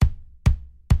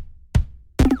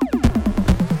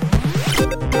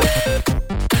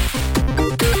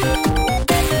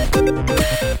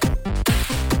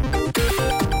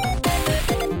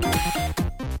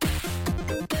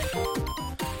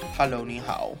Hello， 你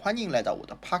好，欢迎来到我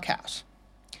的 Podcast。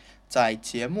在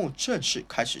节目正式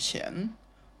开始前，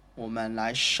我们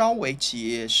来稍微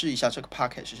解释一下这个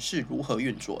Podcast 是如何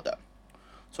运作的。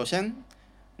首先，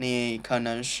你可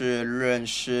能是认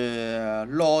识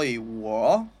Roy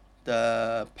我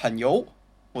的朋友，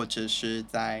或者是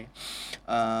在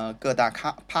各大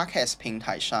Podcast 平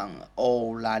台上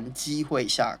偶然机会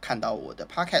下看到我的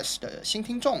Podcast 的新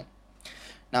听众。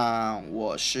那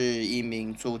我是一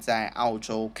名住在澳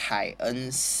洲凯恩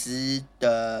斯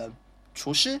的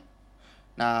厨师。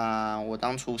那我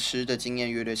当厨师的经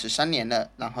验约略是3年了，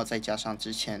然后再加上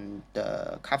之前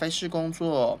的咖啡师工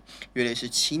作，约略是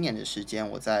7年的时间。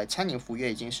我在餐饮服务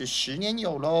业已经是10年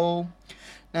有喽。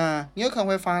那你有可能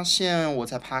会发现我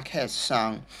在 Podcast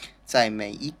上，在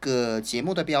每一个节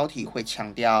目的标题会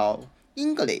强调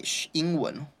English 英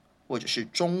文，或者是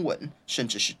中文，甚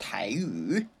至是台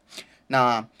语。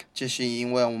那这是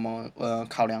因为我们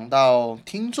考量到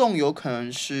听众有可能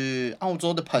是澳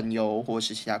洲的朋友，或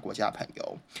是其他国家的朋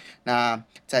友。那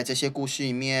在这些故事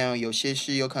里面，有些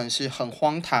是有可能是很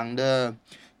荒唐的，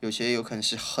有些有可能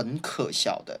是很可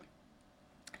笑的。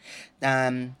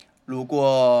但如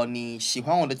果你喜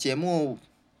欢我的节目，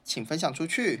请分享出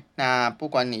去。那不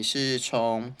管你是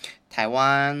从台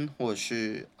湾，或者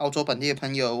是澳洲本地的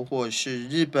朋友，或者是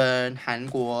日本、韩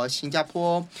国、新加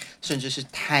坡，甚至是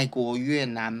泰国、越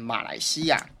南、马来西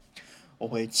亚，我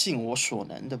会尽我所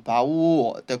能的把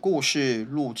我的故事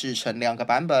录制成2个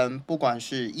版本，不管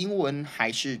是英文还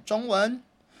是中文。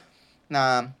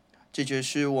那这就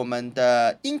是我们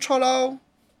的 intro 咯。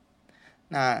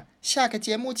那下个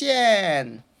节目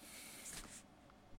见。